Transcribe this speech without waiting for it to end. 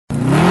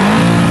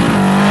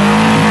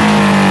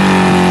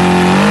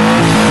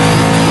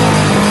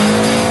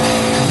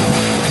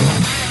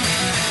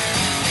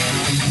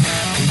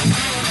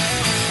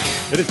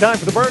Time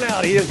for the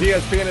Burnout. He is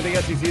ESPN and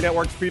the SEC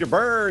Network's Peter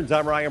Burns.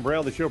 I'm Ryan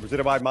Brown. The show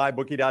presented by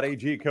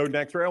MyBookie.ag. Code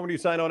next round when you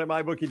sign on at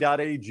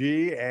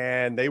MyBookie.ag,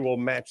 and they will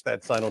match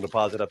that sign-on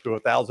deposit up to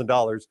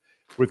 $1,000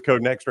 with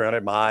code next round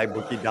at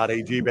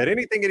MyBookie.ag. Bet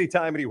anything,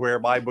 anytime,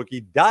 anywhere.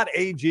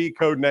 MyBookie.ag.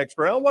 Code next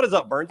round. What is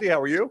up, Burnsy? How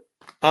are you?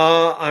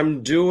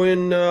 I'm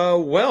doing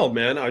well,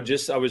 man. I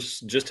was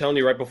just telling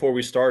you right before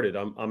we started.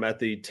 I'm at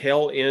the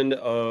tail end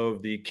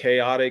of the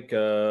chaotic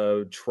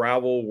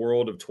travel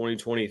world of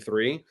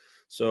 2023.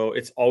 So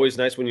it's always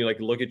nice when you like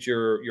look at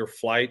your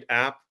flight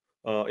app,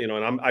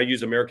 and I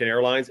use American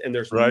Airlines, and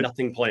there's Right.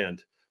 nothing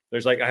planned.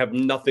 I have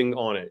nothing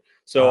on it.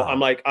 So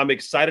I'm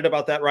excited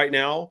about that right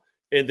now.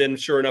 And then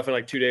sure enough, in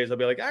like 2 days, I'll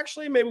be like,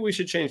 actually, maybe we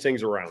should change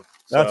things around.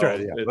 That's right.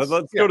 Yeah.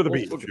 Let's go to the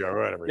beach or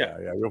whatever. Yeah.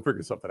 We'll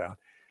figure something out.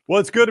 Well,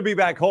 it's good to be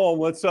back home.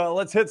 Let's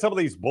hit some of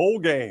these bowl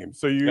games.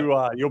 So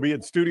you'll be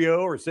in studio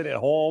or sitting at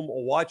home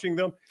watching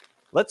them.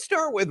 Let's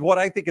start with what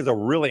I think is a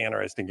really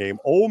interesting game: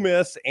 Ole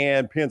Miss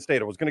and Penn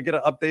State. I was going to get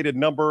an updated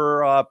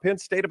number. Penn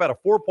State about a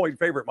 4-point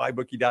favorite.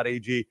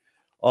 MyBookie.ag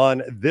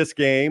on this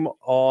game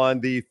on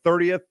the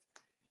 30th,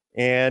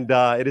 and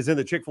it is in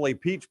the Chick-fil-A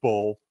Peach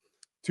Bowl.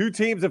 Two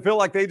teams that feel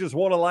like they just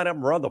want to line up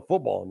and run the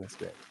football in this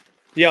game.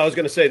 Yeah, I was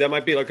going to say that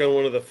might be like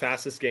one of the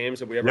fastest games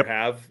that we ever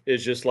have.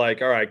 Is just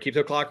like, all right, keep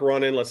the clock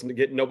running. Let's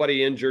get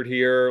nobody injured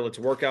here. Let's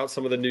work out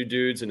some of the new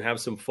dudes and have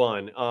some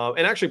fun.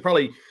 And actually,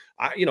 probably,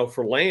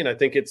 for Lane, I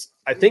think it's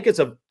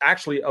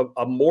actually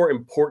a more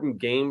important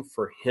game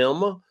for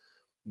him,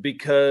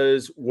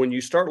 because when you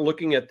start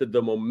looking at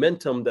the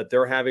momentum that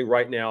they're having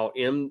right now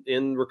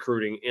in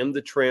recruiting, in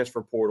the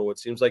transfer portal, it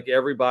seems like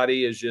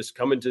everybody is just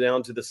coming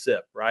down to the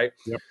SIP, right?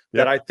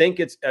 That I think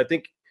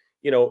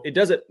it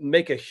doesn't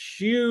make a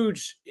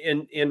huge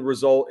end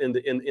result in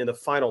the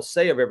final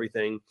say of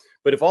everything.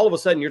 But if all of a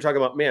sudden you're talking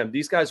about, man,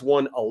 these guys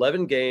won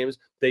 11 games,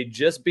 they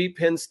just beat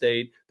Penn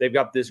State, they've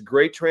got this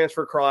great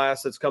transfer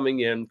class that's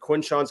coming in,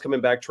 Quinshawn's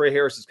coming back, Trey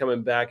Harris is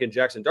coming back, and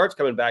Jackson Dart's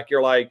coming back,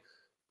 you're like,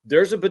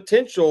 there's a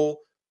potential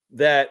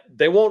that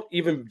they won't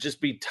even just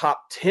be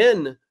top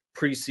 10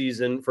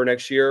 preseason for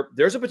next year.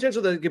 There's a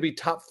potential that it could be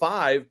top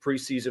 5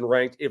 preseason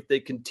ranked if they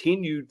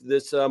continue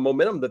this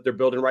momentum that they're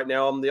building right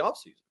now in the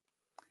offseason.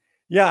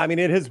 Yeah, I mean,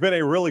 it has been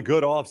a really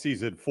good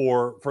offseason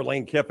for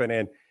Lane Kiffin.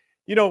 And,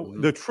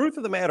 the truth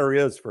of the matter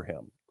is for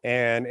him,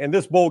 and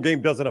this bowl game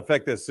doesn't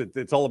affect this.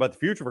 It's all about the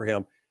future for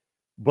him.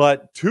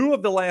 But 2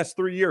 of the last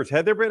 3 years,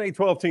 had there been a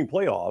 12-team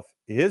playoff,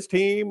 his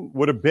team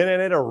would have been in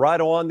it or right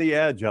on the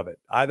edge of it.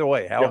 Either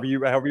way, however you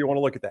want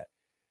to look at that.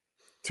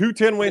 2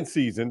 10-win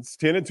seasons,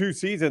 10-2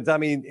 seasons. I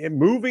mean,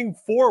 moving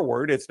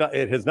forward,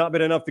 it has not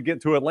been enough to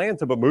get to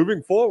Atlanta, but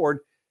moving forward,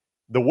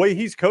 the way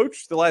he's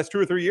coached the last 2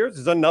 or 3 years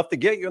is enough to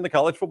get you in the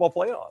college football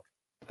playoff.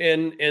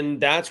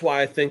 And that's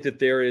why I think that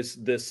there is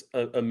this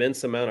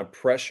immense amount of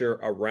pressure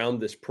around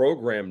this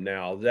program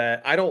now,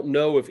 that I don't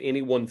know if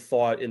anyone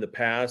thought in the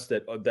past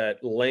that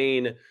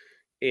Lane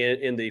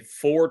in the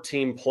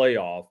 4-team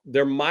playoff,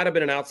 there might have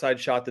been an outside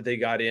shot that they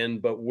got in,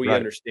 but we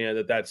understand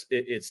that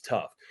it's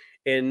tough.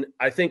 And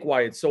I think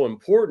why it's so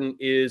important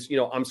is,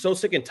 I'm so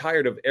sick and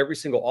tired of every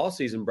single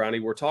offseason, Brownie,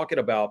 we're talking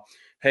about,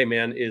 hey,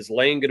 man, is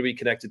Lane going to be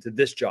connected to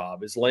this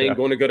job? Is Lane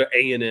going to go to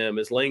A&M?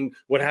 Is Lane,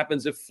 what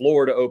happens if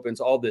Florida opens?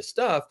 All this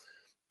stuff.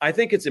 I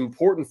think it's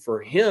important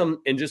for him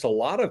and just a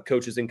lot of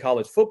coaches in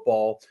college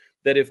football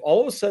that if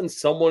all of a sudden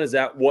someone is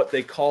at what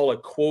they call a,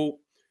 quote,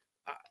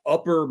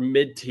 upper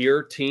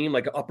mid-tier team,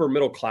 like an upper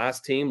middle class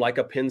team, like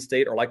a Penn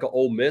State or like an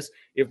Ole Miss,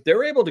 if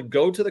they're able to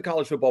go to the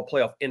college football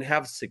playoff and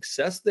have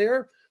success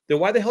there, then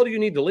why the hell do you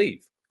need to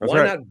leave?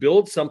 Why not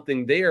build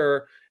something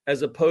there,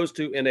 as opposed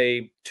to in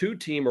a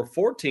 2-team or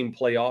 4-team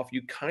playoff?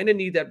 You kind of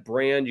need that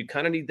brand. You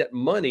kind of need that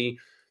money.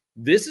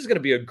 This is going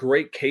to be a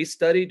great case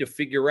study to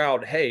figure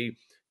out, hey,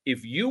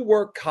 if you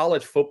work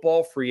college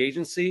football free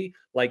agency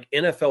like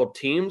NFL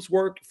teams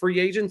work free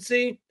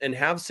agency and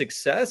have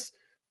success,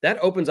 that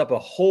opens up a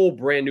whole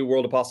brand new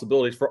world of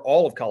possibilities for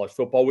all of college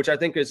football, which I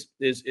think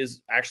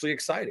is actually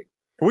exciting.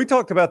 We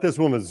talked about this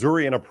with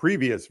Missouri in a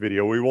previous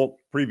video. We won't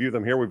preview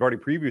them here. We've already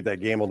previewed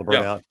that game on the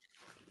Burnout.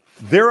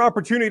 Yeah. Their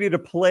opportunity to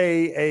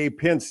play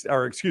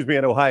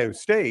an Ohio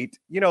State,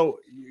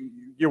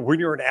 when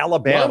you're in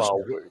Alabama,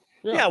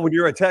 when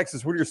you're at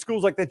Texas, when you're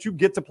schools like that, you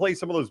get to play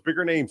some of those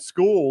bigger name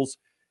schools.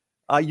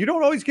 You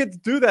don't always get to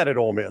do that at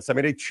Ole Miss. I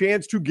mean, a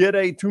chance to get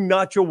to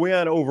notch a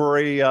win over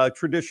a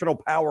traditional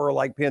power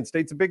like Penn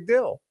State's a big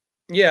deal.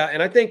 Yeah,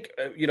 and I think,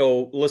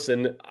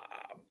 listen,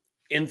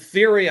 in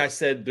theory, I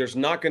said there's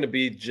not going to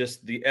be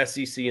just the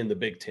SEC and the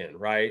Big Ten,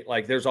 right?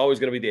 Like there's always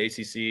going to be the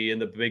ACC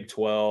and the Big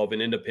 12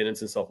 and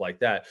independents and stuff like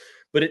that.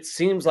 But it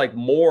seems like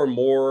more and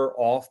more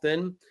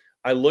often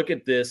I look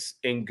at this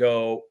and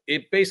go,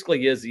 it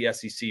basically is the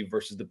SEC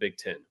versus the Big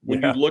Ten.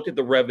 When you look at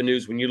the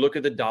revenues, when you look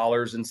at the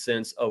dollars and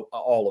cents of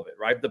all of it,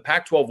 right? The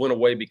Pac-12 went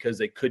away because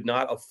they could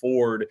not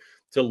afford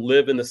to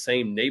live in the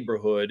same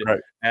neighborhood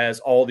as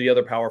all the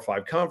other Power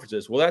 5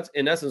 conferences. Well, that's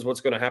in essence what's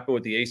going to happen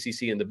with the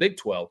ACC and the Big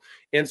 12.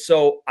 And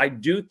so I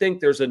do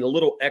think there's a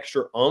little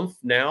extra oomph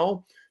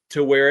now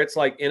to where it's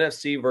like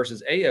NFC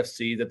versus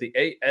AFC, that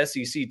the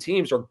SEC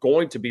teams are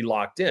going to be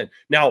locked in.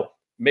 Now,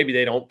 maybe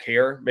they don't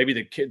care. Maybe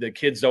the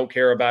kids don't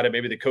care about it.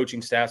 Maybe the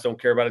coaching staffs don't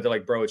care about it. They're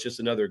like, bro, it's just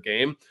another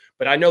game.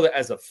 But I know that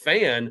as a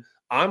fan,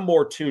 I'm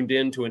more tuned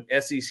into an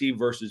SEC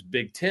versus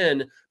Big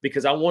Ten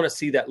because I want to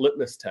see that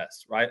litmus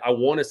test, right? I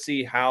want to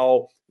see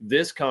how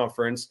this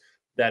conference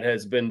that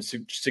has been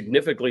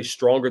significantly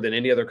stronger than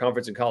any other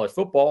conference in college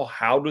football,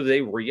 how do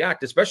they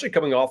react, especially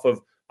coming off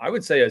of, I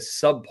would say, a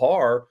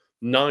subpar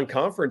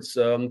non-conference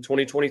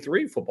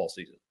 2023 football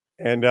season.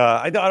 And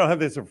I don't have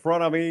this in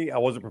front of me. I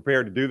wasn't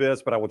prepared to do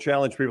this, but I will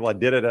challenge people. I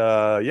did it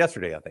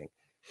yesterday, I think.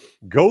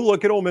 Go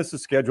look at Ole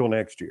Miss's schedule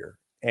next year.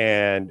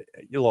 And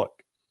you look,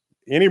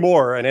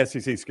 anymore, an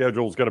SEC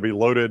schedule is going to be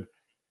loaded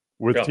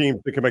with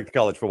teams that can make the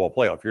college football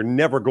playoff. You're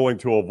never going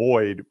to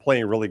avoid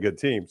playing really good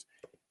teams.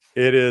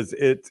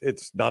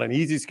 It's not an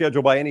easy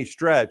schedule by any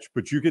stretch,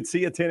 but you could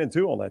see a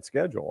 10-2 on that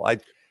schedule.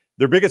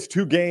 Their biggest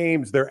two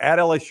games, they're at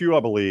LSU, I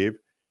believe.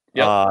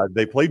 Yep.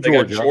 They play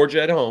Georgia. They got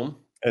Georgia at home.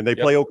 And they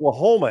play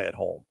Oklahoma at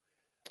home.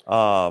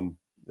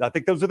 I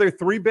think those are their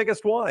three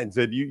biggest ones.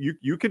 And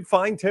you could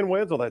find 10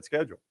 wins on that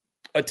schedule.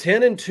 A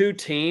 10-2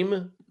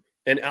 team,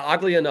 and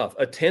oddly enough,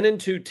 a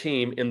 10-2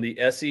 team in the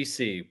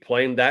SEC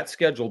playing that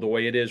schedule the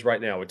way it is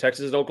right now with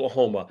Texas and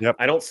Oklahoma. Yep.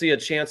 I don't see a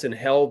chance in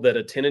hell that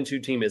a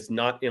 10-2 team is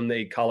not in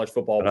the college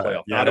football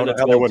playoff, not in a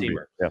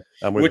 12-teamer.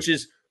 Yeah, which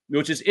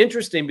is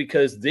interesting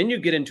because then you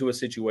get into a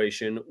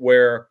situation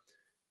where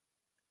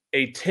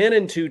a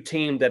 10-2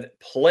 team that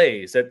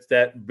plays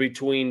that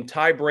between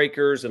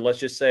tiebreakers and let's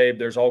just say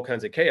there's all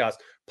kinds of chaos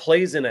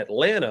plays in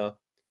Atlanta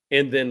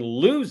and then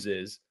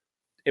loses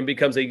and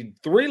becomes a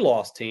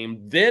 3-loss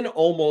team, then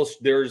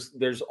almost there's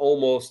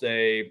almost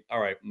a all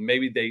right,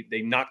 maybe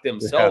they knock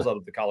themselves out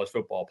of the college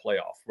football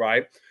playoff,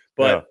 right?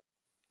 But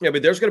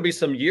but there's going to be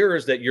some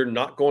years that you're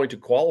not going to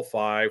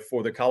qualify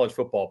for the college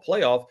football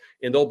playoff,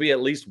 and there'll be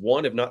at least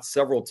one, if not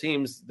several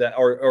teams that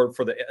are or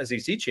for the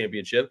SEC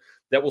championship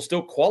that will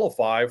still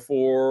qualify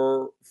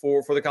for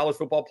the college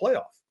football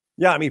playoff.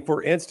 Yeah, I mean,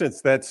 for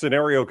instance, that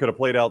scenario could have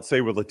played out, say,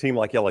 with a team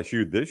like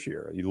LSU this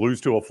year. You lose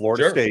to a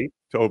Florida State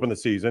to open the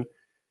season.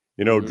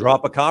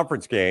 Drop a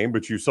conference game,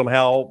 but you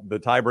somehow the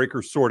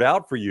tiebreakers sort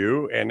out for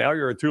you, and now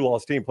you're a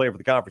 2-loss team playing for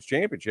the conference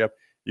championship.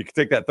 You can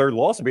take that third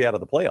loss and be out of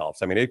the playoffs.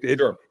 I mean,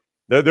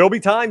 there'll be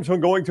times when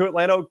going to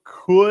Atlanta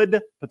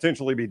could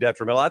potentially be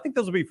detrimental. I think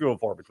those will be few and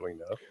far between,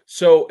 though.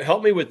 So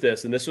help me with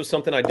this, and this was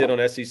something I did on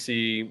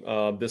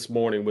SEC this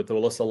morning with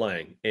Alyssa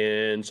Lang,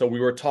 and so we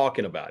were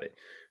talking about it.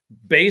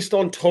 Based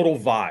on total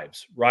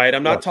vibes, right?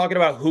 I'm not talking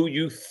about who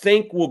you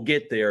think will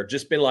get there.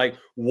 Just been like,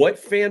 what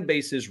fan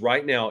bases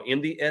right now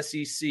in the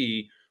SEC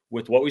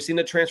with what we see in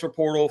the transfer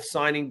portal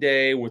signing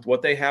day, with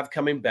what they have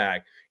coming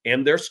back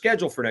and their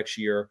schedule for next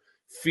year,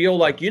 feel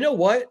like, you know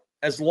what?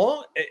 As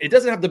long it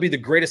doesn't have to be the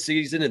greatest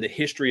season in the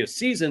history of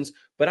seasons,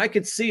 but I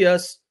could see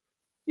us,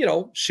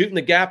 shooting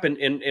the gap and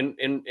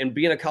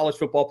being a college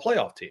football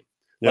playoff team.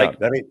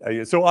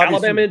 Yeah, so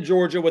Alabama and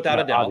Georgia without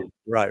a doubt.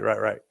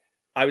 Right.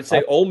 I would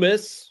say Ole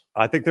Miss.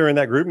 I think they're in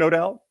that group, no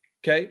doubt.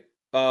 Okay.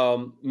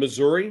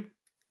 Missouri,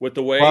 with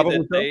the way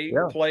that they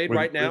played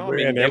right now. I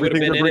mean, they would have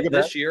been in it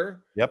this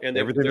year. Yep. And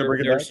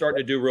they're starting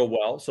to do real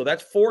well. So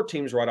that's 4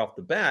 teams right off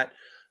the bat.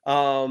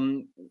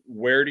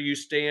 Where do you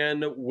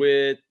stand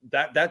with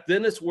that?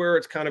 Then it's where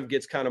it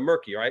gets kind of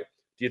murky, right?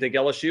 Do you think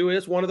LSU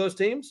is one of those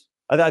teams?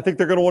 I think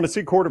they're going to want to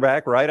see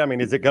quarterback, right? I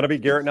mean, is it going to be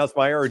Garrett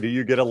Nussmeier, or do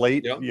you get a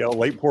late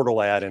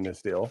portal ad in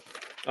this deal?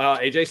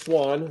 AJ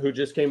Swan, who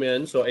just came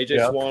in. So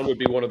AJ Swan would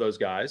be one of those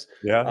guys.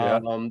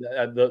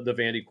 The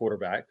Vandy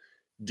quarterback.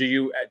 Do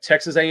you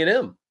Texas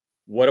A&M?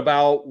 What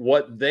about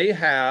what they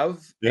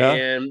have? Yeah.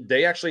 And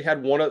they actually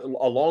had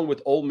along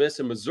with Ole Miss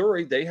and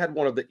Missouri, they had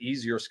one of the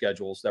easier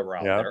schedules that were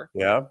out there.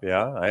 Yeah.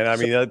 And I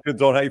mean, that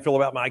depends on how you feel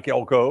about Mike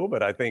Elko,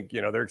 but I think,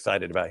 they're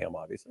excited about him,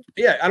 obviously.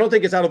 Yeah, I don't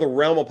think it's out of the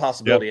realm of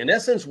possibility. In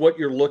essence, what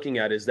you're looking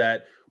at is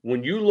that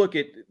when you look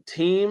at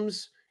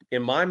teams,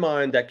 in my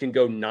mind, that can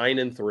go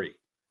 9-3,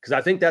 because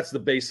I think that's the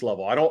base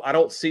level. I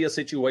don't see a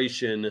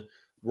situation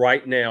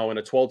right now in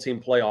a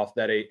 12-team playoff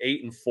that a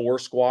 8-4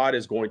 squad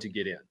is going to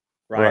get in.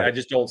 Right. I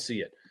just don't see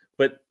it.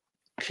 But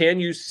can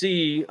you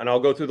see, and I'll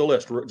go through the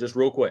list just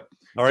real quick.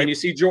 All right. Can you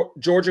see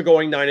Georgia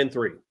going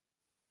 9-3?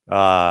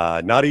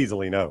 Not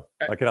easily, no.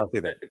 I cannot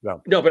see that.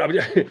 No, but I'm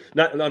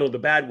not in the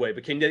bad way.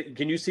 But can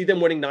you see them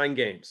winning 9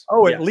 games?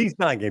 Oh, yes. At least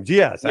 9 games.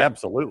 Yes,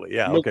 absolutely.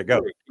 Yeah. Okay,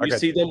 go. You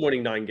see them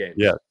winning 9 games.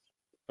 Yeah.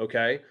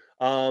 Okay.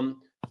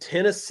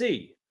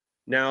 Tennessee.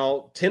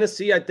 Now,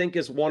 Tennessee, I think,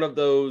 is one of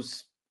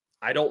those.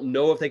 I don't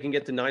know if they can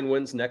get to 9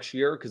 wins next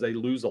year because they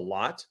lose a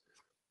lot.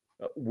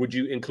 Would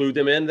you include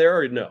them in there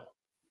or no?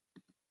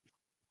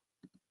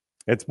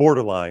 It's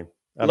borderline.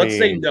 Let's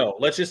say no.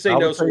 Let's just say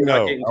no. So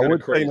no. I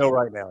would say no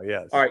right now.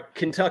 Yes. All right.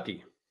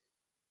 Kentucky.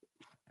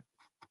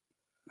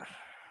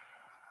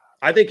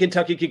 I think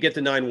Kentucky could get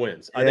to 9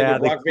 wins. I think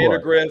with Brock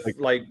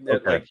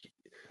Vandagriff,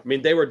 I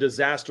mean, they were a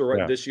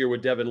disaster this year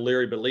with Devin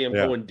Leary, but Liam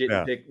Cohen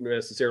didn't pick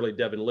necessarily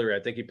Devin Leary. I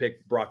think he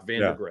picked Brock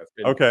Vandagriff.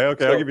 Yeah. Okay.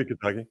 So, I'll give you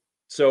Kentucky.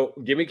 So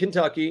give me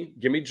Kentucky,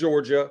 give me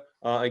Georgia,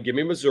 and give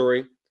me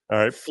Missouri. All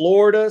right.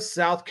 Florida,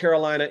 South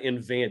Carolina, and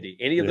Vandy.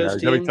 Any of Yeah, those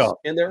it's gonna be teams tough.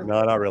 in there?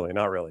 No, not really,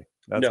 not really.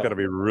 That's No. gonna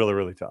be really,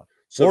 really tough.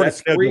 So Florida's that's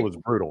schedule 3. was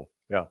brutal.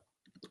 Yeah.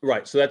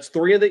 Right. So that's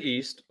 3 in the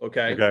East.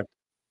 Okay. Okay.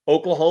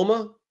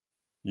 Oklahoma,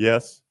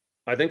 Yes.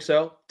 I think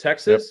so. Yep.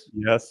 Texas.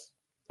 Yes.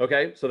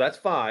 Okay. So that's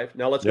 5.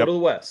 Now let's go Yep. to the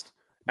West.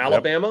 Yep.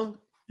 Alabama,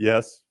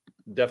 Yes.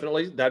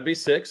 definitely. That'd be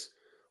 6.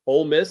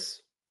 Ole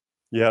Miss.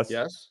 Yes.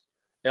 Yes.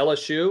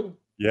 LSU.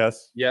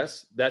 Yes.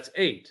 Yes. That's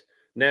 8.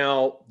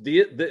 Now,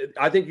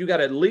 I think you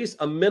got at least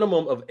a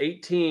minimum of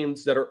 8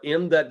 teams that are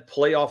in that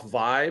playoff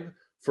vibe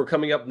for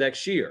coming up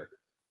next year.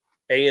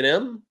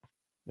 A&M.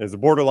 It's a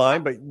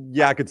borderline, but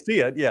yeah, I could see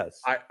it. Yes.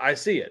 I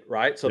see it,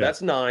 right? So Yeah.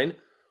 that's 9.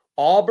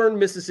 Auburn,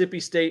 Mississippi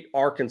State,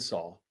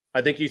 Arkansas.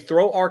 I think you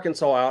throw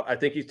Arkansas out. I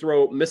think you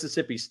throw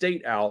Mississippi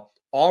State out.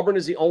 Auburn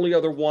is the only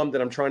other one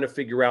that I'm trying to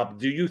figure out.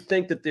 Do you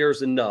think that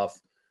there's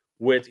enough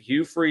with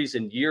Hugh Freeze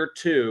in year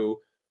 2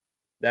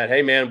 that,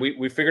 hey, man,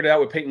 we figured it out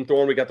with Peyton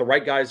Thorne. We got the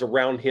right guys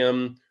around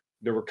him.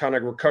 They were kind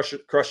of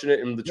crushing it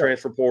in the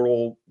transfer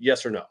portal.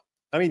 Yes or no?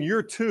 I mean,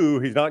 year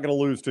 2, he's not going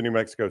to lose to New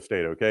Mexico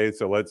State. Okay,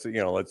 so let's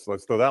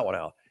throw that one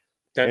out.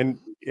 Okay.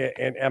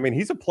 And I mean,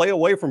 he's a play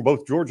away from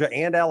both Georgia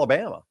and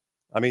Alabama.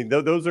 I mean,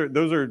 those are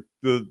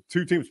the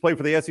 2 teams play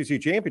for the SEC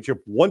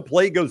championship. One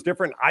play goes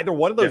different. Either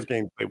one of those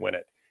games, they win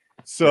it.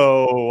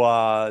 So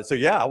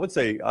yeah, I would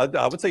say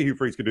Hugh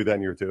Freeze could do that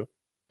in year 2.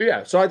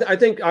 Yeah, so I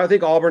think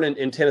Auburn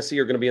and Tennessee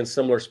are going to be in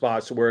similar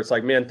spots where it's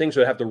like, man, things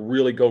would have to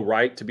really go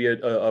right to be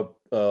a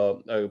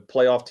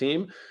playoff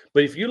team.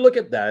 But if you look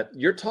at that,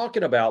 you're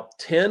talking about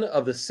 10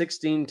 of the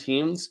 16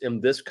 teams in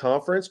this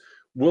conference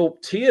will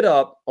tee it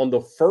up on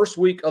the first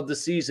week of the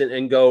season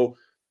and go,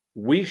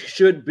 we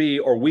should be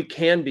or we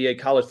can be a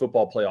college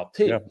football playoff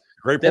team. Yeah,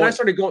 great point. Then I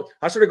started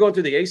going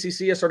through the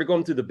ACC. I started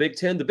going through the Big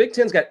Ten. The Big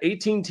Ten's got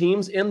 18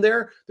 teams in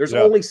there. There's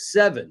only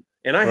 7.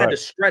 And I had to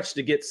stretch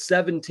to get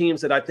 7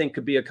 teams that I think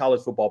could be a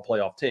college football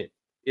playoff team.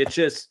 It's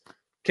just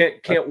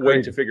can't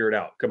wait to figure it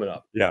out coming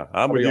up. Yeah,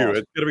 I'm with you. Awesome.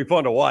 It's going to be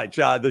fun to watch.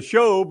 The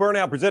show,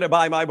 Burnout, presented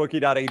by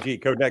MyBookie.ag.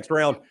 Code next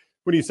round.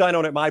 When you sign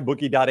on at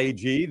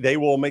MyBookie.ag, they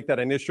will make that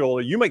initial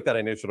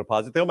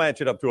deposit. They'll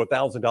match it up to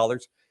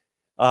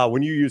 $1,000.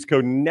 When you use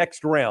code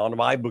next round,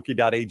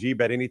 MyBookie.ag,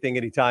 bet anything,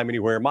 anytime,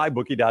 anywhere.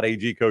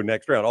 MyBookie.ag, code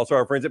next round. Also,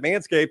 our friends at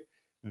Manscaped.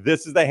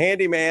 This is the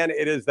Handyman.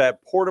 It is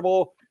that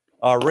portable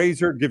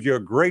razor, gives you a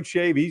great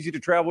shave, easy to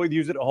travel with,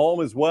 use it at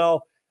home as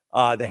well.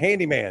 The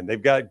Handyman,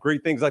 they've got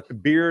great things like the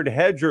Beard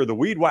Hedger, the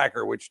Weed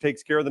Whacker, which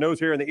takes care of the nose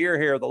hair and the ear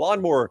hair, the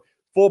Lawnmower,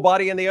 full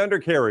body and the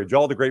undercarriage,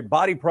 all the great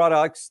body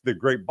products, the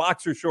great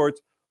boxer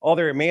shorts, all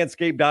there at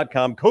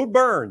manscaped.com. Code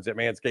BURNS at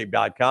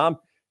manscaped.com.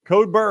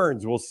 Code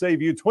BURNS will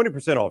save you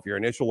 20% off your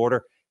initial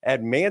order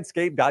at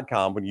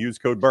manscaped.com when you use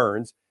code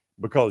BURNS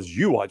because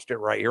you watched it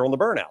right here on the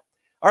Burnout.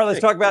 All right,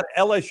 let's talk about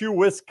LSU,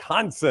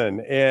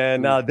 Wisconsin,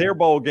 and their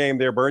bowl game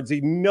there,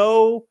 Burnsy.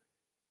 No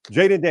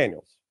Jaden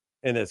Daniels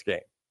in this game.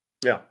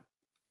 Yeah.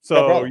 So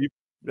no problem.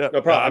 No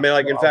problem. I mean,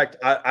 like, in fact,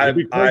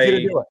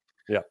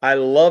 I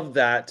love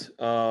that.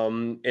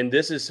 And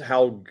this is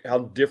how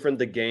different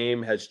the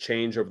game has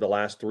changed over the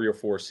last 3 or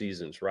 4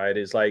 seasons, right?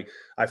 It's like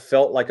I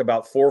felt like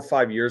about 4 or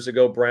 5 years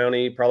ago,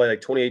 Brownie, probably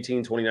like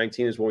 2018,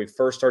 2019 is when we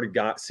first started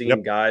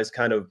seeing guys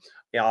kind of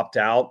opt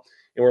out.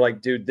 And we're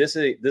like, dude, this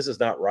is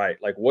not right.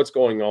 Like, what's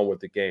going on with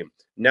the game?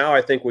 Now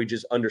I think we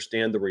just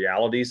understand the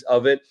realities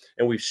of it.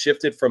 And we've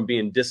shifted from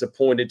being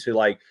disappointed to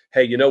like,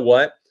 hey, you know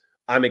what?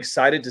 I'm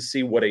excited to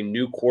see what a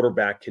new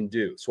quarterback can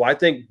do. So I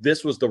think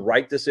this was the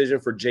right decision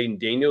for Jaden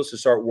Daniels to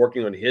start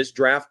working on his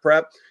draft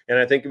prep. And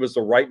I think it was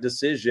the right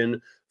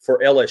decision for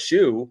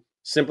LSU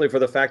simply for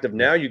the fact of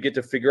now you get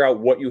to figure out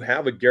what you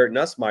have with Garrett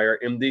Nussmeier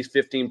in these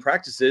 15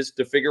 practices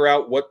to figure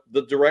out what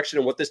the direction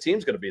and what this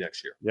team's going to be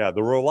next year. Yeah,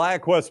 the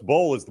ReliaQuest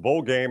Bowl is the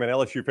bowl game, and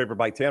LSU favored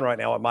by 10 right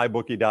now at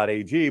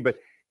mybookie.ag. But,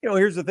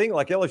 here's the thing.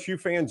 Like, LSU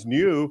fans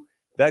knew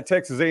that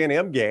Texas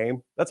A&M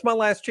game, that's my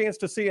last chance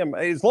to see him.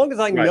 As long as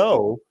I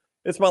know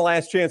it's my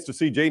last chance to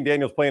see Jaden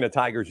Daniels playing a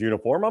Tigers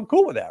uniform, I'm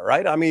cool with that,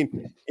 right? I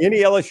mean, any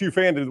LSU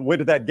fan that went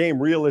to that game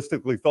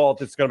realistically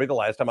thought it's going to be the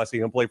last time I see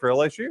him play for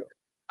LSU.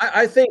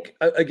 I think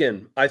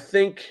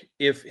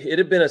if it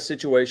had been a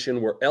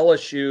situation where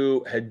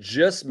LSU had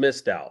just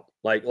missed out,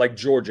 like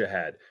Georgia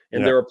had,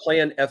 and they were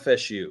playing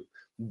FSU,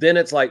 then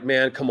it's like,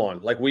 man, come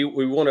on, like we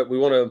want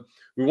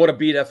to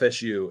beat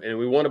FSU and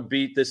we want to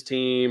beat this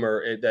team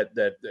or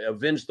that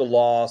avenge the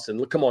loss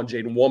and come on,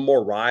 Jaden, one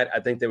more ride.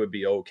 I think they would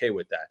be okay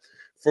with that.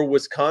 For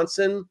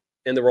Wisconsin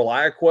and the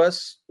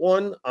ReliaQuest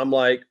one, I'm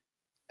like,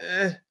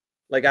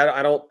 like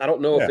I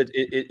don't know if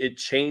it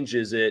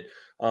changes it.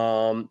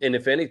 And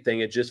if anything,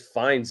 it just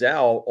finds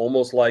out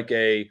almost like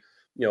a,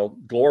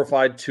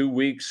 glorified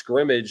 2-week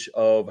scrimmage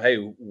of, hey,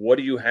 what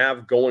do you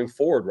have going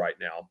forward right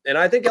now? And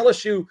I think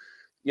LSU,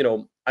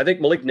 I think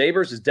Malik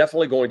Neighbors is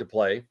definitely going to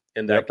play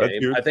in that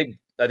game.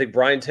 I think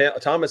Brian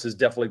Thomas is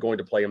definitely going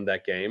to play in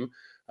that game.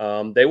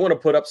 They want to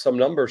put up some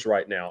numbers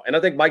right now. And I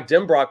think Mike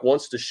Denbrock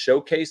wants to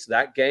showcase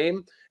that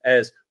game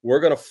as we're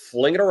going to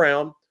fling it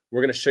around.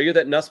 We're going to show you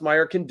that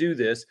Nussmeier can do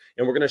this,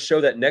 and we're going to show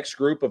that next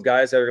group of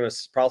guys that are going to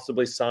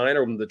possibly sign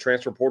or when the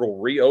transfer portal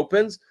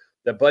reopens,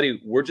 that,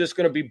 buddy, we're just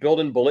going to be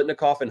building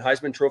Bolitnikoff and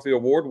Heisman Trophy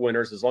Award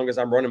winners as long as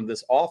I'm running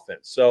this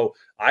offense. So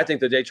I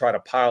think that they try to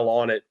pile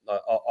on it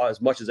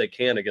as much as they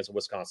can against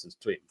Wisconsin's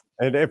team.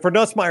 And for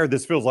Nussmeier,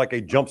 this feels like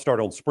a jump start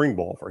on spring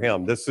ball for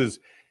him. This is,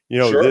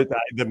 Sure.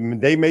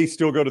 they may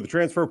still go to the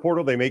transfer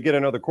portal. They may get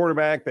another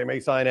quarterback. They may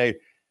sign a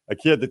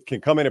kid that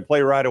can come in and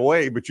play right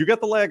away. But you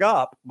got the leg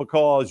up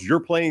because you're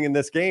playing in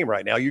this game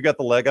right now. You got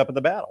the leg up in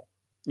the battle.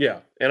 Yeah.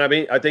 And I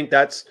mean, I think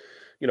that's,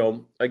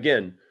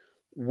 again,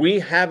 we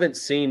haven't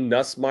seen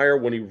Nussmeier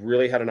when he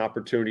really had an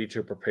opportunity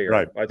to prepare.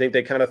 Right. I think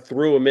they kind of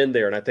threw him in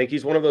there. And I think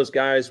he's one of those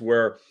guys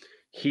where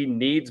he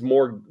needs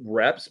more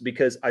reps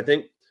because I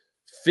think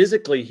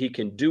physically he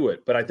can do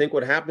it. But I think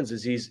what happens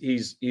is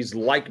he's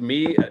like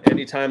me at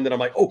any time that I'm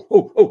like,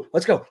 oh,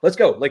 let's go.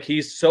 Like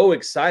he's so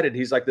excited.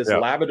 He's like this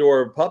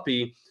Labrador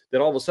puppy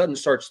that all of a sudden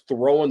starts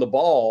throwing the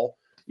ball,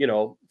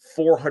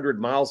 400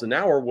 miles an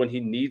hour when he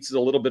needs a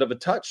little bit of a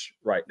touch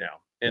right now.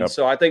 And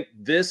so I think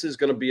this is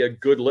going to be a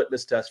good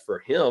litmus test for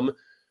him.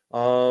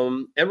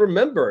 And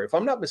remember, if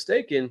I'm not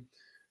mistaken,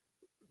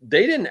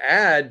 they didn't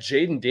add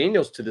Jaden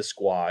Daniels to the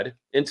squad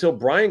until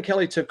Brian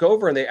Kelly took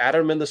over and they added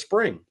him in the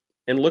spring.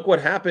 And look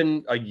what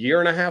happened a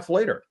year and a half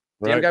later.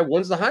 Right. Damn guy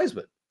wins the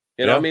Heisman.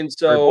 You know what I mean?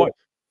 So,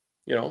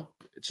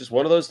 it's just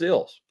one of those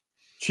deals.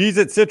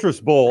 Cheez-It Citrus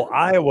Bowl,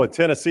 Iowa,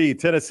 Tennessee.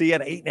 Tennessee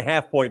an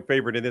 8.5-point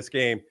favorite in this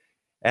game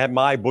at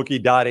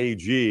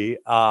mybookie.ag.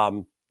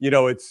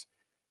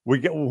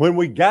 When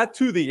we got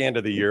to the end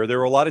of the year, there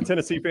were a lot of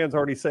Tennessee fans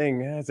already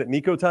saying, is it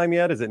Nico time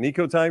yet? Is it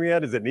Nico time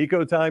yet? Is it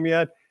Nico time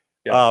yet?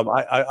 Yeah.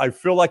 I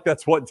feel like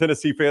that's what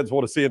Tennessee fans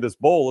want to see in this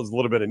bowl is a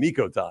little bit of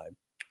Nico time.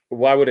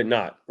 Why would it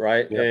not,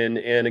 right? Yeah.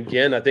 And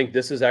again, I think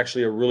this is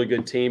actually a really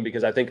good team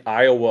because I think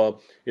Iowa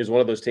is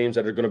one of those teams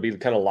that are going to be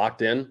kind of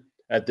locked in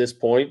at this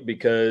point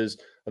because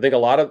I think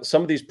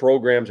some of these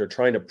programs are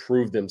trying to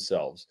prove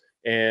themselves.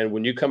 And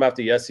when you come out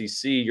the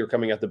SEC, you're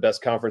coming out the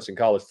best conference in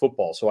college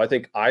football. So I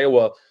think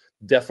Iowa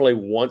definitely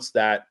wants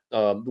that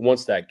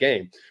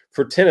game.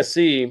 For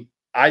Tennessee,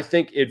 I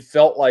think it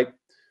felt like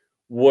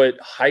what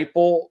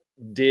Heupel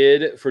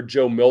did for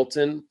Joe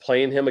Milton,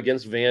 playing him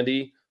against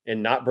Vandy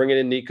and not bringing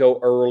in Nico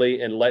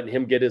early and letting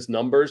him get his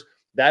numbers,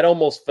 that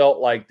almost felt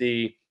like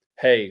the,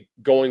 hey,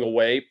 going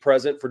away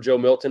present for Joe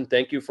Milton.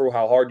 Thank you for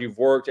how hard you've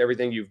worked,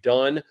 everything you've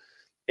done.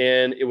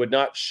 And it would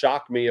not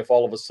shock me if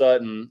all of a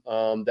sudden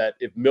that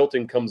if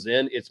Milton comes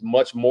in, it's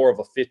much more of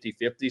a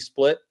 50-50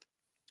 split,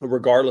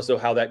 regardless of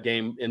how that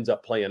game ends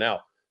up playing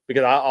out.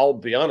 Because I'll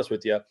be honest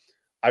with you,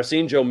 I've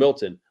seen Joe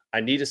Milton.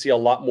 I need to see a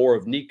lot more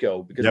of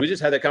Nico because we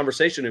just had that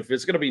conversation. If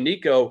it's going to be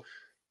Nico,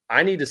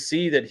 I need to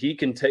see that he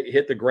can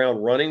hit the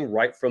ground running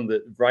right from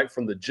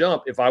the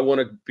jump if I want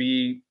to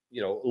be,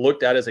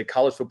 looked at as a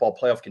college football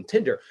playoff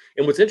contender.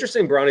 And what's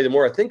interesting, Brownie, the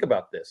more I think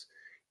about this,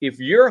 if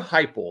you're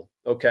Heupel,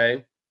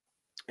 okay,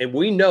 and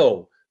we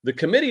know the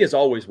committee is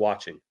always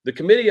watching. The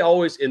committee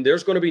always, and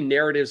there's going to be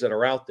narratives that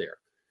are out there.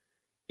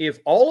 If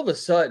all of a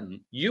sudden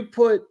you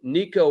put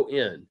Nico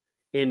in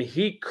and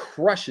he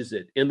crushes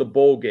it in the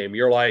bowl game,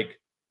 you're like,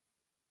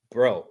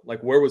 bro,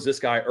 like where was this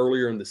guy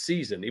earlier in the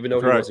season, even though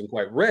he wasn't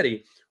quite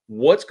ready?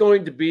 What's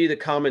going to be the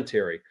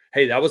commentary?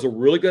 Hey, that was a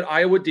really good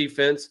Iowa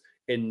defense,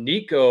 and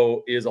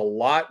Nico is a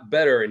lot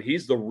better, and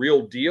he's the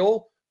real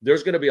deal.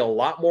 There's going to be a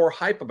lot more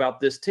hype about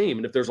this team.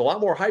 And if there's a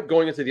lot more hype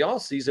going into the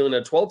offseason in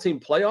a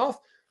 12-team playoff,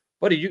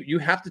 buddy, you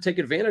have to take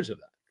advantage of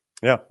that.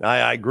 Yeah,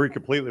 I agree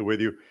completely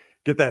with you.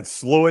 Get that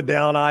slow it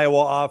down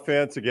Iowa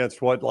offense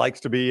against what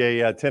likes to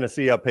be a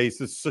Tennessee up pace.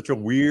 This is such a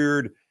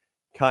weird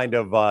kind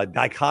of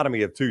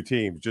dichotomy of two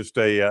teams. Just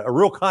a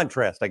real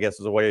contrast, I guess,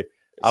 is the way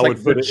I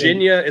would put it.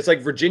 It's like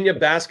Virginia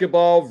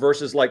basketball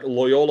versus like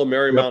Loyola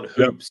Marymount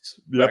hoops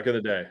back in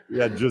the day.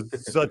 Yeah,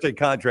 just such a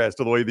contrast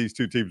to the way these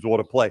two teams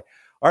want to play.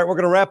 All right, we're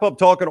going to wrap up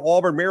talking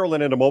Auburn,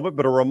 Maryland in a moment,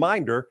 but a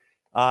reminder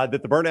that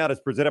the Burnout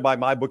is presented by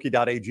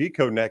mybookie.ag.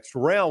 Code next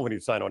round when you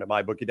sign on at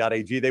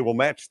mybookie.ag. They will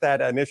match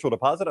that initial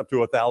deposit up to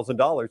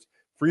 $1,000.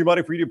 Free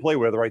money for you to play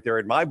with right there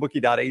at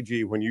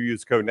mybookie.ag when you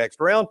use code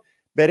next round.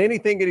 Bet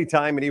anything,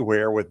 anytime,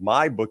 anywhere with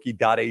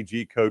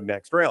mybookie.ag code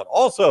next round.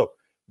 Also,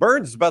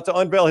 Burns is about to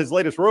unveil his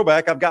latest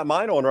Roback. I've got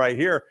mine on right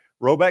here.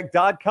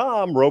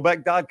 Roback.com,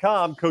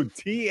 code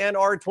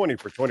TNR20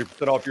 for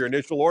 20% off your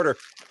initial order.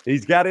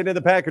 He's got it in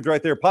the package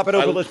right there. Pop it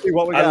over. Let's see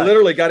what we got. I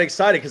literally got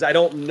excited because I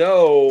don't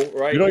know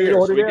right here.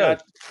 So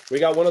we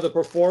got one of the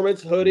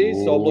performance hoodies.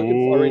 Ooh. So I'm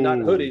looking for, not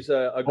hoodies,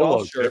 a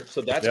golf shirt.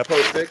 So that's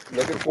perfect.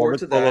 Looking forward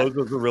to that.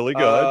 Those are really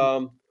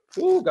good.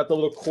 Got the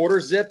little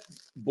quarter zip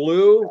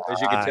blue.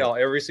 As you can tell,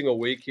 every single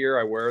week here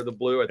I wear the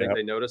blue. I think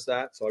they noticed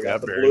that. So I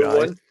got the blue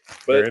one.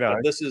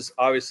 But this is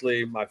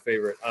obviously my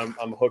favorite.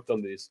 I'm hooked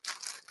on these.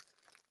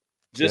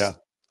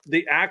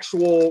 The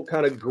actual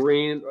kind of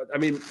green. I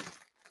mean,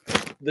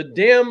 the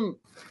damn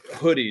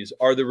hoodies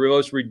are the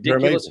most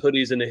ridiculous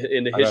hoodies in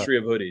the history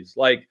of hoodies.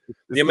 Like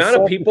the amount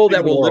of people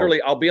that will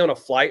literally, I'll be on a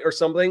flight or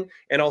something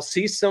and I'll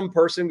see some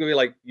person go be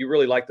like, you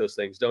really like those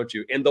things, don't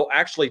you? And they'll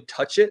actually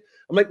touch it.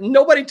 I'm like,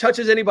 nobody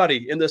touches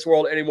anybody in this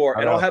world anymore.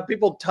 And I'll have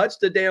people touch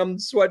the damn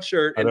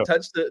sweatshirt and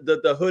touch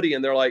the hoodie.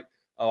 And they're like,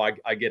 oh,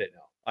 I get it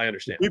now. I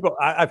understand.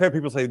 I've had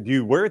people say, "Do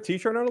you wear a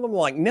T-shirt under them?" I'm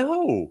like,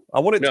 no, I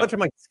want it touching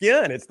my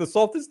skin. It's the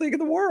softest thing in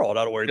the world.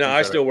 I don't wear a No, T-shirt.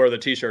 I still wear the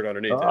T-shirt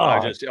underneath it.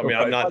 I mean,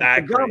 I'm not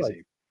that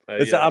crazy.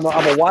 I'm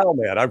a wild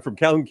man. I'm from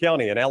Calhoun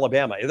County in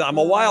Alabama. I'm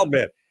a wild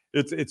man.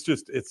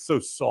 It's so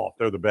soft.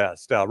 They're the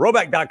best.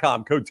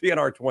 Roback.com, code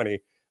TNR20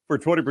 for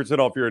 20%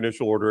 off your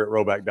initial order at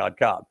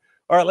Roback.com.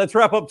 All right, let's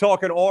wrap up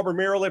talking Auburn,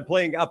 Maryland,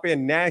 playing up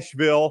in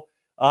Nashville.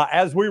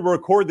 As we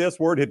record this,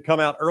 word had come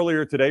out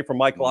earlier today from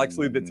Mike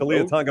Loxley that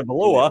Talia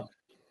Tagovailoa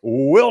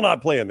will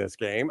not play in this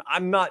game.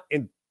 I'm not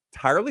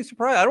entirely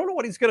surprised. I don't know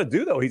what he's going to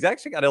do, though. He's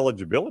actually got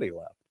eligibility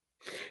left.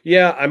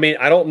 Yeah, I mean,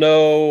 I don't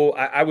know.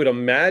 I would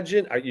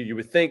imagine you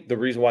would think the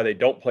reason why they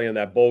don't play in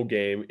that bowl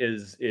game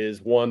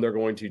is one, they're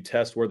going to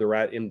test where they're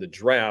at in the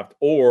draft,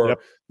 or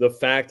the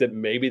fact that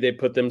maybe they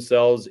put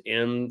themselves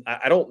in.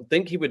 I don't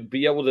think he would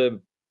be able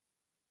to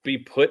be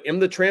put in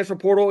the transfer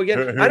portal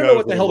again. I don't know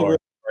what the hell the rules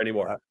are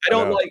anymore. I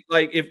don't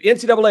like if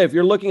NCAA, if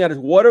you're looking at it,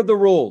 what are the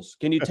rules?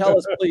 Can you tell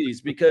us, please?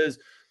 Because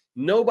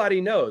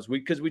nobody knows.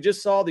 Because we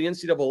just saw the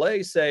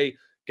NCAA say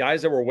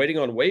guys that were waiting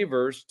on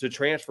waivers to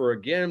transfer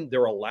again,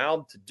 they're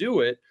allowed to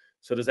do it.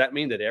 So does that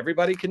mean that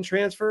everybody can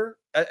transfer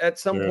at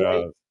some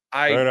point?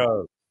 I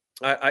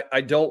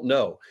don't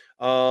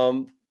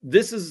know.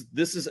 This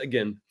is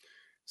again,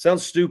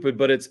 sounds stupid,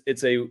 but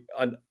it's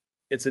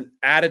an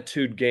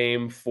attitude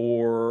game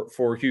for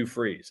Hugh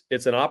Freeze.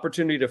 It's an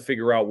opportunity to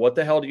figure out what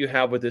the hell do you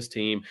have with this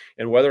team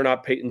and whether or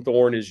not Peyton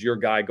Thorne is your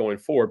guy going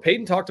forward.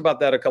 Peyton talked about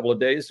that a couple of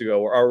days ago,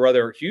 or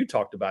rather Hugh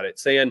talked about it,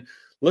 saying,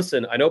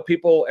 listen, I know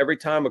people, every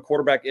time a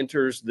quarterback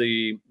enters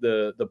the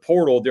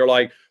portal, they're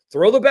like,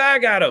 throw the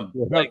bag at him.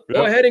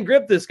 Go ahead and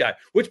grip this guy,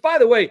 which, by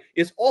the way,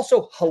 is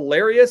also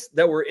hilarious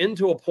that we're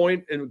into a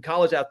point in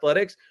college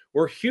athletics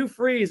where Hugh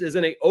Freeze is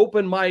in an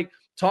open mic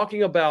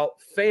talking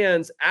about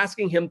fans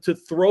asking him to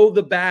throw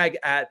the bag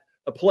at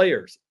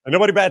players. And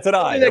nobody bats an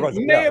eye. That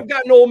may have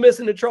gotten Ole Miss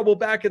into trouble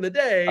back in the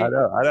day. I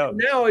know.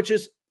 Now it's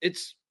just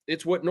it's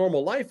what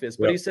normal life is.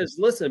 But he says,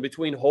 listen,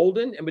 between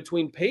Holden and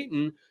between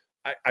Peyton,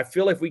 I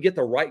feel if we get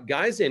the right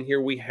guys in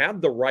here, we have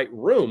the right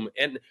room.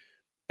 And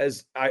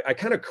as I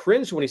kind of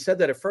cringed when he said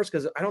that at first,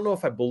 because I don't know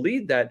if I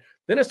believed that.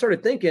 Then I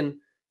started thinking,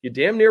 you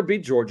damn near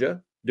beat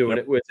Georgia doing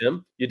it with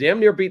him. You damn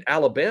near beat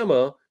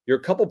Alabama. You're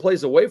a couple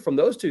plays away from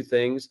those two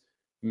things.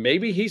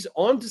 Maybe he's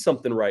on to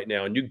something right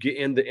now, and you get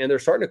in and they're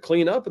starting to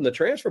clean up in the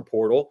transfer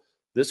portal.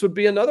 This would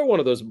be another one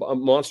of those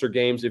monster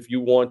games if you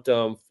want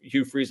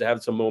Hugh Freeze to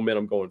have some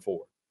momentum going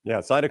forward.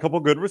 Yeah, signed a couple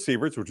good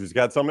receivers, which he's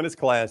got some in his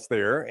class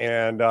there,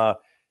 and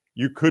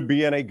you could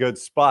be in a good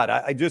spot.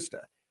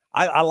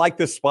 I like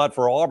this spot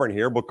for Auburn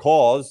here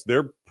because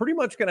they're pretty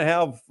much going to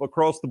have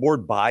across the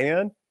board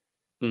buy-in.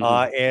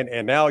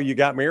 And now you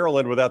got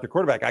Maryland without the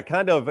quarterback.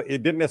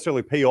 It didn't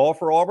necessarily pay off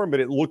for Auburn, but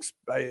it looks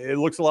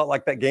a lot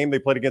like that game they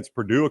played against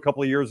Purdue a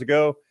couple of years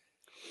ago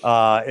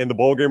in the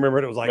bowl game.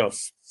 Remember, it was like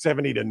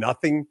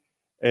 70-0,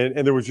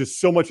 and there was just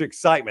so much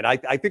excitement.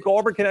 I think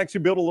Auburn can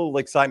actually build a little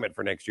excitement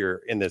for next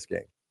year in this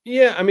game.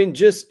 Yeah, I mean,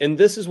 and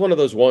this is one of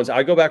those ones.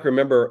 I go back,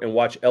 remember, and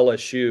watch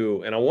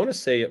LSU, and I want to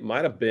say it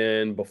might have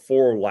been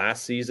before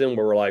last season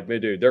where we're like, man,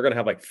 dude, they're going to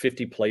have like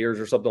 50 players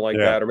or something like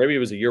that, or maybe it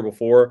was a year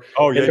before.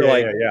 Oh, yeah.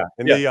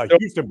 In the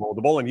Houston Bowl,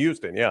 the bowl in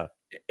Houston,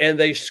 And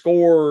they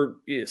scored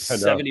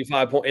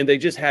 75 points, and they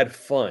just had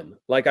fun.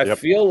 Like, I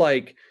feel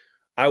like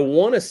I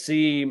want to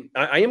see –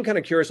 I am kind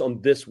of curious on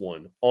this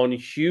one, on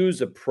Hugh's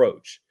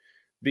approach,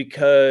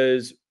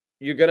 because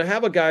you're going to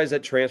have a guys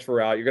that transfer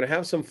out. You're going to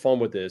have some fun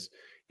with this.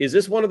 Is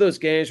this one of those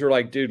games where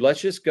like, dude,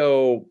 let's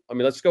go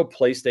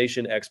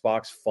PlayStation,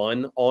 Xbox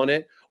fun on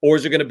it? Or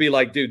is it going to be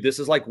like, dude, this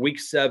is like week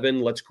 7.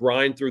 Let's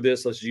grind through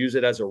this. Let's use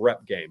it as a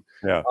rep game.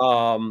 Yeah.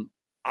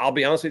 I'll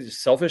be honest with you,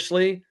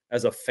 selfishly,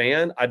 as a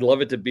fan, I'd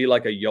love it to be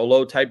like a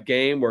YOLO type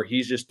game where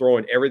he's just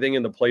throwing everything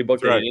in the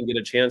playbook and he didn't get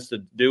a chance to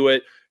do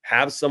it.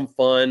 Have some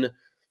fun.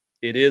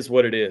 It is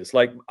what it is.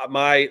 Like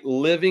my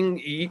living,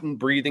 eating,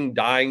 breathing,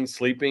 dying,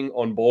 sleeping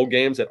on bowl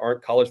games that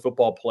aren't college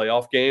football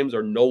playoff games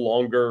are no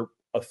longer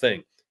a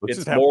thing.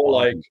 It's more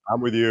like,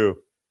 I'm with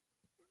you.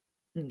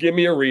 Give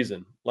me a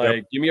reason.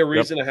 Give me a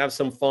reason to have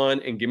some fun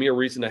and give me a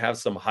reason to have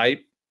some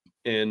hype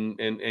and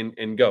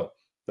go.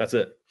 That's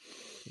it.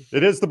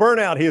 It is the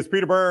Burnout. He is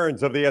Peter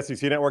Burns of the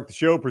SEC Network. The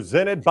show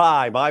presented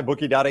by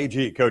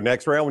MyBookie.ag. Code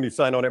next round when you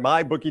sign on at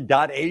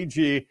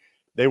MyBookie.ag.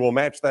 They will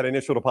match that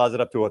initial deposit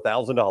up to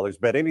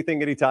 $1,000. Bet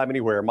anything, anytime,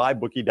 anywhere.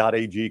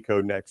 MyBookie.ag.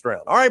 Code next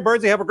round. All right,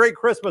 Burnsy, have a great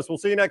Christmas. We'll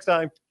see you next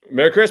time.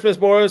 Merry Christmas,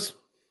 boys.